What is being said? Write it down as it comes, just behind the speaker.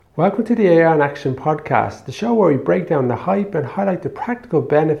Welcome to the AI in Action podcast, the show where we break down the hype and highlight the practical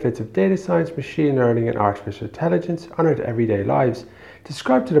benefits of data science, machine learning, and artificial intelligence on our everyday lives. To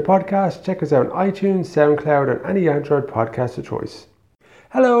subscribe to the podcast, check us out on iTunes, SoundCloud, and any Android podcast of choice.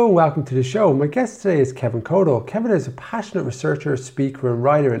 Hello, welcome to the show. My guest today is Kevin Kodal. Kevin is a passionate researcher, speaker, and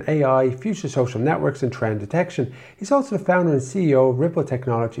writer in AI, future social networks, and trend detection. He's also the founder and CEO of Ripple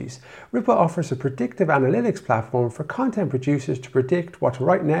Technologies. Ripple offers a predictive analytics platform for content producers to predict what to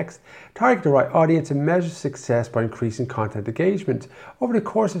write next, target the right audience, and measure success by increasing content engagement. Over the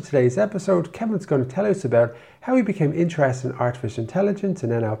course of today's episode, Kevin's going to tell us about how he became interested in artificial intelligence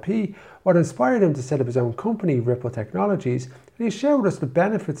and NLP, what inspired him to set up his own company, Ripple Technologies, and he'll share with us the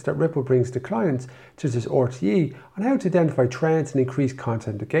benefits that Ripple brings to clients, such as RTE, on how to identify trends and increase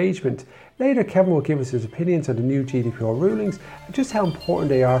content engagement. Later, Kevin will give us his opinions on the new GDPR rulings and just how important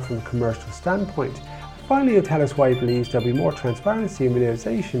they are from a commercial standpoint. Finally, he'll tell us why he believes there'll be more transparency and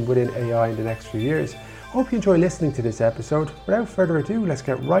realization within AI in the next few years. Hope you enjoy listening to this episode. Without further ado, let's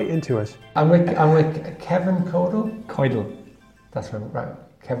get right into it. I'm with Kevin Kodal. Koidal. That's right.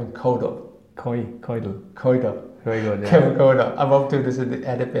 Kevin Kodal. Koidal. Very good. Yeah. Kevin Kodal. I'm up to this in the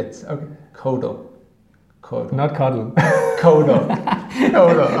edit bits. Okay. Kodal. Not Coddle. Kodal.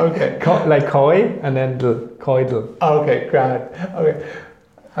 Kodal. Okay. Like koi and then Koidal. Okay, grand. Okay.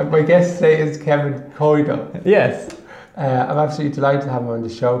 My guest today is Kevin Kodal. Yes. I'm absolutely delighted to have him on the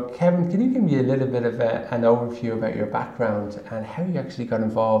show. Kevin, can you give me a little bit of an overview about your background and how you actually got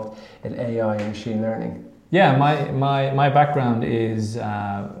involved in AI and machine learning? Yeah, my background is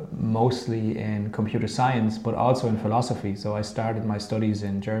mostly in computer science, but also in philosophy. So I started my studies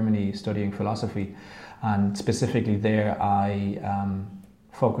in Germany studying philosophy, and specifically there I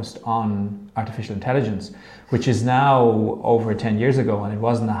focused on artificial intelligence, which is now over 10 years ago, and it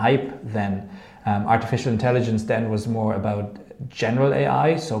wasn't a hype then. Artificial intelligence then was more about general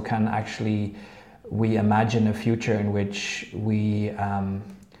AI, so can actually we imagine a future in which we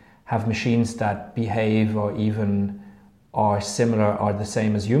have machines that behave or even are similar or the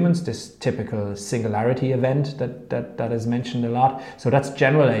same as humans, this typical singularity event that is mentioned a lot. So that's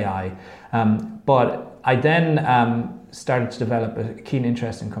general AI. But I then started to develop a keen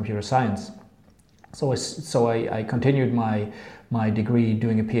interest in computer science. So I continued my degree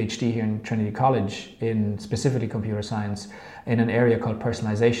doing a PhD here in Trinity College in specifically computer science in an area called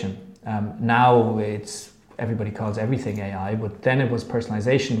personalization. Now everybody calls everything AI, but then it was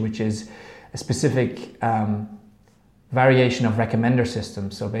personalization, which is a specific variation of recommender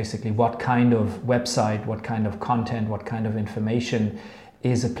systems. So basically what kind of website, what kind of content, what kind of information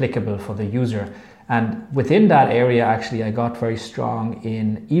is applicable for the user. And within that area, actually, I got very strong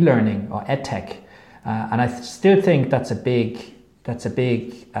in e-learning or edtech. And I still think that's a big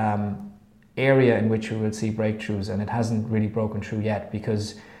area in which we will see breakthroughs, and it hasn't really broken through yet,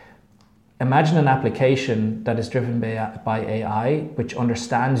 because imagine an application that is driven by AI, which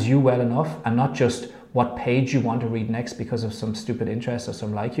understands you well enough, and not just what page you want to read next because of some stupid interest or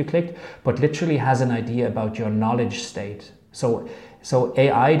some like you clicked, but literally has an idea about your knowledge state. So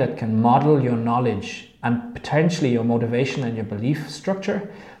AI that can model your knowledge and potentially your motivation and your belief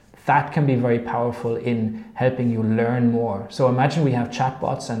structure, that can be very powerful in helping you learn more. So imagine we have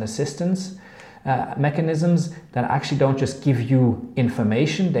chatbots and assistants, mechanisms that actually don't just give you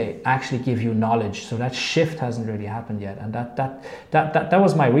information, they actually give you knowledge. So that shift hasn't really happened yet, and that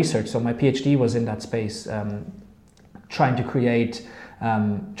was my research. So my PhD was in that space, trying to create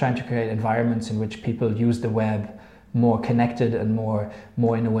environments in which people use the web more connected and more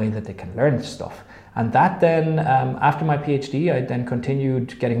in a way that they can learn stuff. And that then, after my PhD, I then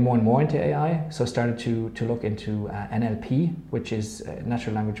continued getting more and more into AI. So I started to look into NLP, which is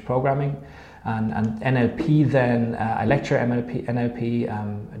natural language programming. And NLP then, I lecture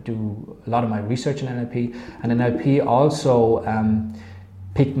NLP, do a lot of my research in NLP. And NLP also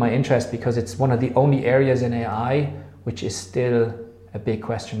piqued my interest because it's one of the only areas in AI which is still a big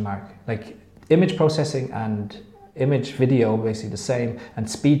question mark. Like image processing and image, video, basically the same, and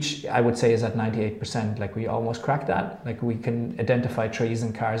speech I would say is at 98%. Like we almost cracked that. Like we can identify trees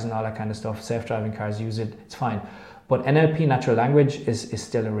and cars and all that kind of stuff. Self-driving cars use it, it's fine. But NLP, natural language, is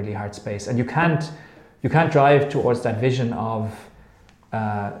still a really hard space, and you can't drive towards that vision of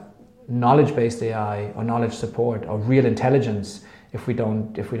knowledge-based AI or knowledge support or real intelligence if we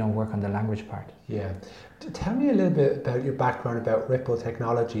don't work on the language part. Yeah. Tell me a little bit about your background about Ripple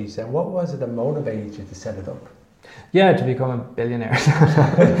Technologies and what was it that motivated you to set it up? Yeah, to become a billionaire.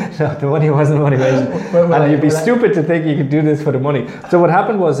 No, the money wasn't the motivation. And you'd be stupid to think you could do this for the money. So what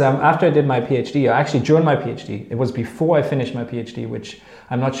happened was after I did my PhD, actually during my PhD, it was before I finished my PhD, which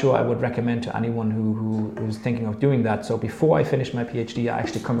I'm not sure I would recommend to anyone who's thinking of doing that. So before I finished my PhD, I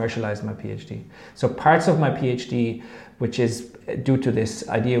actually commercialized my PhD. So parts of my PhD, which is due to this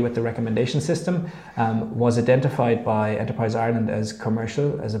idea with the recommendation system, was identified by Enterprise Ireland as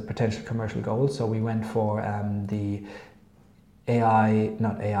a potential commercial goal. So we went for the EI,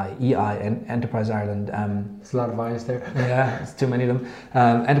 Enterprise Ireland. There's a lot of I's there. Yeah, it's too many of them.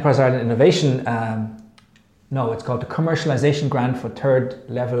 Enterprise Ireland Innovation, it's called the Commercialization Grant for Third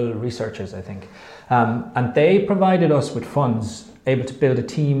Level Researchers, I think. And they provided us with funds, able to build a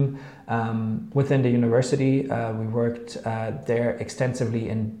team within the university. We worked there extensively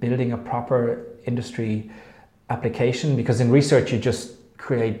in building a proper industry application, because in research you just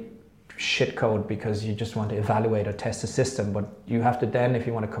create shit code because you just want to evaluate or test a system, but you have to then, if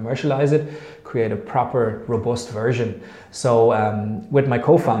you want to commercialize it, create a proper robust version. So with my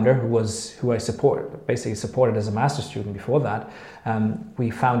co-founder, who I supported as a master's student before that, we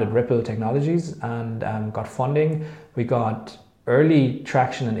founded Ripple Technologies and got funding. We got early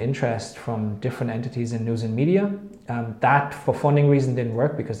traction and interest from different entities in news and media. That, for funding reasons, didn't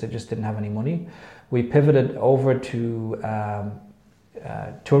work because they just didn't have any money. We pivoted over to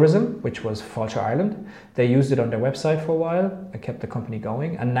tourism, which was Fáilte Ireland. They used it on their website for a while. I kept the company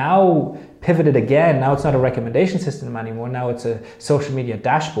going, and now pivoted again. Now it's not a recommendation system anymore. Now it's a social media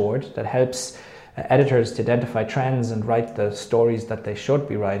dashboard that helps editors to identify trends and write the stories that they should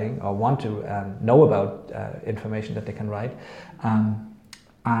be writing or want to know about information that they can write.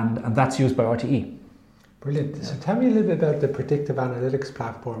 And that's used by RTE. Brilliant. Yeah. So tell me a little bit about the predictive analytics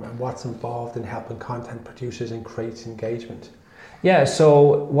platform and what's involved in helping content producers increase engagement. Yeah,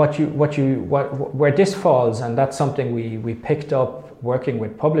 so where this falls, and that's something we picked up working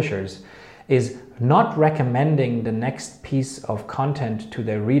with publishers, is not recommending the next piece of content to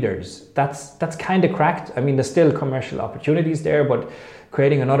their readers. That's kind of cracked. I mean, there's still commercial opportunities there, but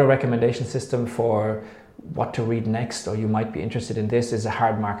creating another recommendation system for what to read next, or you might be interested in this, is a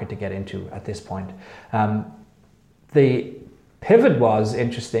hard market to get into at this point. The pivot was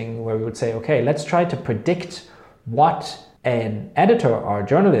interesting, where we would say, okay, let's try to predict what an editor or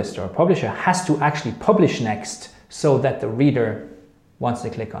journalist or publisher has to actually publish next so that the reader wants to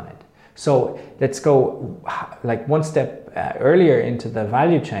click on it. So let's go like one step earlier into the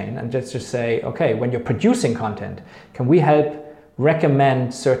value chain and just say, okay, when you're producing content, can we help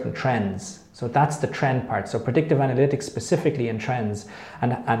recommend certain trends? So that's the trend part. So predictive analytics specifically in trends,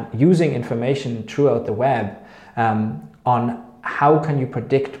 and using information throughout the web on how can you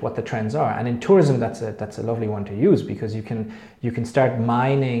predict what the trends are. And in tourism, that's a lovely one to use, because you can start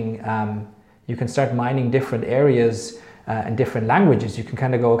mining different areas and different languages. You can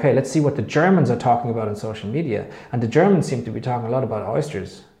kind of go, okay, let's see what the Germans are talking about on social media, and the Germans seem to be talking a lot about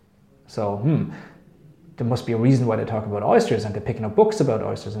oysters. So there must be a reason why they talk about oysters, and they're picking up books about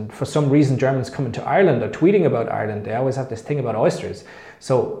oysters. And for some reason, Germans coming to Ireland or tweeting about Ireland, they always have this thing about oysters.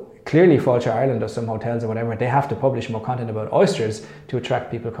 So clearly Fáilte Ireland or some hotels or whatever, they have to publish more content about oysters to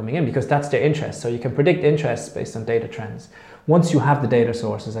attract people coming in, because that's their interest. So you can predict interests based on data trends. Once you have the data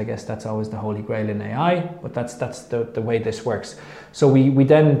sources, I guess that's always the holy grail in AI, but that's the way this works. So we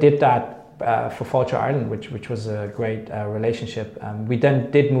then did that for Fáilte Ireland, which was a great relationship. We then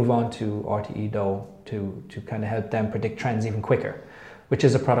did move on to RTE though, to kind of help them predict trends even quicker, which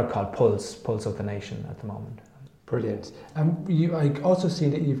is a product called Pulse of the Nation at the moment. Brilliant. I also see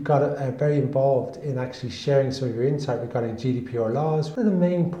that you've got very involved in actually sharing some of your insight regarding GDPR laws. What are the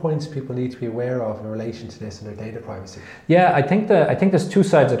main points people need to be aware of in relation to this and their data privacy? Yeah, I think there's two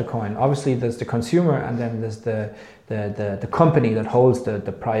sides of the coin. Obviously, there's the consumer, and then there's the company that holds the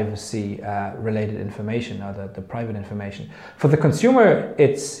privacy related information, or the private information. For the consumer,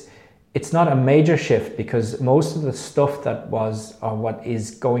 it's not a major shift, because most of the stuff that was, or what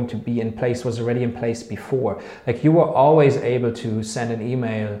is going to be in place, was already in place before. Like, you were always able to send an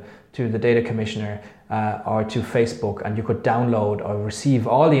email to the data commissioner or to Facebook, and you could download or receive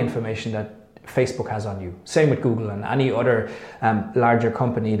all the information that Facebook has on you. Same with Google and any other larger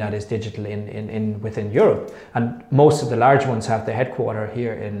company that is digital within Europe. And most of the large ones have their headquarters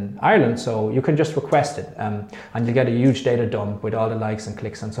here in Ireland, so you can just request it and you get a huge data dump with all the likes and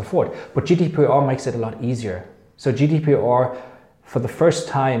clicks and so forth. But GDPR makes it a lot easier. So GDPR, for the first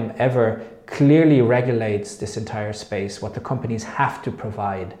time ever, clearly regulates this entire space, what the companies have to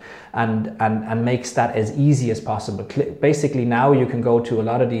provide, and makes that as easy as possible. Basically, now you can go to a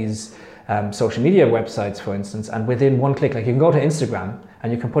lot of these social media websites, for instance, and within one click, like you can go to Instagram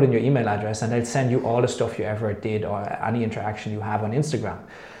and you can put in your email address and they'll send you all the stuff you ever did or any interaction you have on Instagram,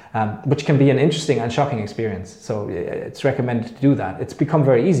 which can be an interesting and shocking experience. So it's recommended to do that. It's become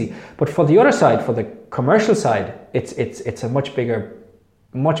very easy. But for the other side, for the commercial side, it's a much bigger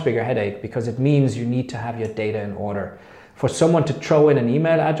headache, because it means you need to have your data in order. For someone to throw in an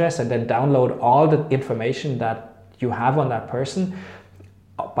email address and then download all the information that you have on that person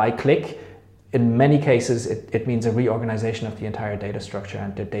by click, in many cases it means a reorganization of the entire data structure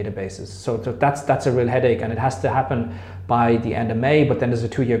and the databases. So that's a real headache, and it has to happen by the end of May, but then there's a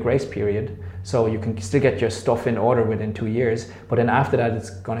 2-year grace period. So you can still get your stuff in order within 2 years, but then after that it's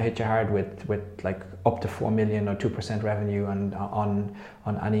going to hit you hard with like up to 4 million or 2% revenue and on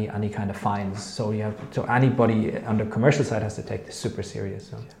any kind of fines. So anybody on the commercial side has to take this super serious.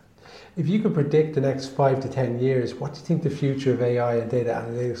 So. If you could predict the next 5 to 10 years, what do you think the future of AI and data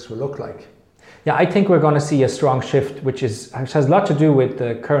analytics will look like? Yeah, I think we're going to see a strong shift, which has a lot to do with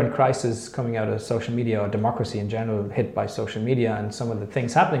the current crisis coming out of social media, or democracy in general, hit by social media and some of the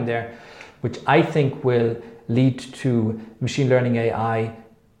things happening there, which I think will lead to machine learning AI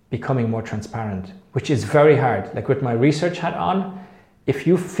becoming more transparent, which is very hard. Like with my research hat on, if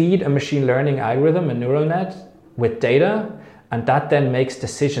you feed a machine learning algorithm, a neural net, with data, and that then makes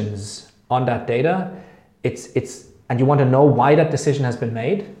decisions on that data, and you want to know why that decision has been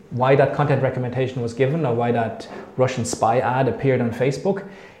made, why that content recommendation was given, or why that Russian spy ad appeared on Facebook,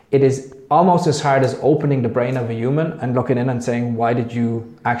 it is almost as hard as opening the brain of a human and looking in and saying, why did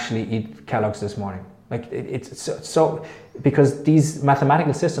you actually eat Kellogg's this morning? Like it's so because these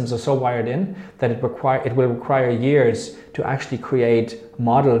mathematical systems are so wired in that it will require years to actually create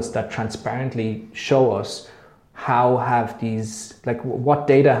models that transparently show us how have these, like what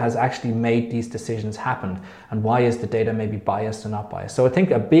data has actually made these decisions happen, and why is the data maybe biased or not biased. So I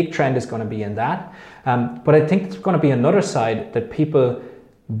think a big trend is going to be in that. But I think there's going to be another side, that people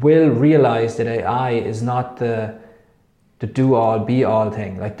will realize that AI is not the do-all, be-all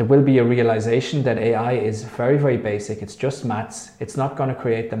thing. Like there will be a realization that AI is very, very basic. It's just maths. It's not going to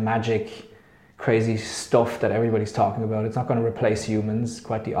create the magic, crazy stuff that everybody's talking about. It's not going to replace humans,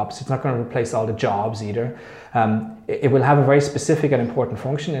 quite the opposite. It's not going to replace all the jobs either. It will have a very specific and important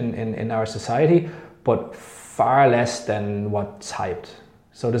function in our society, but far less than what's hyped.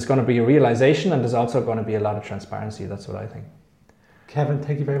 So there's going to be a realization, and there's also going to be a lot of transparency. That's what I think. Kevin,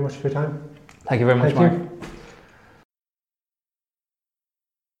 thank you very much for your time. Thank you very much, Mark.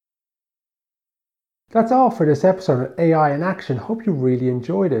 That's all for this episode of AI in Action. Hope you really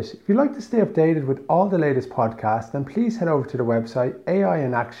enjoyed it. If you'd like to stay updated with all the latest podcasts, then please head over to the website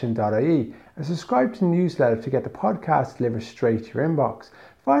aiinaction.ie and subscribe to the newsletter to get the podcast delivered straight to your inbox.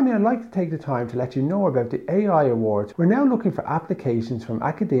 Finally, I'd like to take the time to let you know about the AI Awards. We're now looking for applications from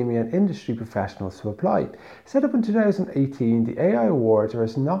academia and industry professionals to apply. Set up in 2018, the AI Awards are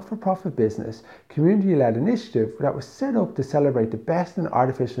a not-for-profit business, community-led initiative that was set up to celebrate the best in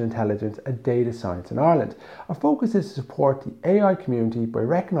artificial intelligence and data science in Ireland. Our focus is to support the AI community by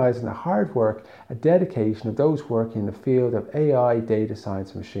recognising the hard work and dedication of those working in the field of AI, data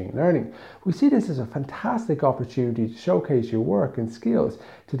science and machine learning. We see this as a fantastic opportunity to showcase your work and skills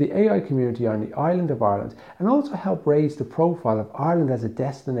to the AI community on the island of Ireland, and also help raise the profile of Ireland as a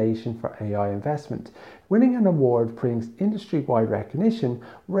destination for AI investment. Winning an award brings industry-wide recognition,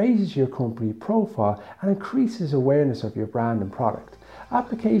 raises your company profile and increases awareness of your brand and product.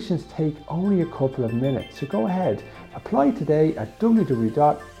 Applications take only a couple of minutes, so go ahead, apply today at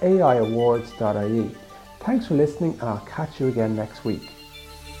www.aiawards.ie. Thanks for listening, and I'll catch you again next week.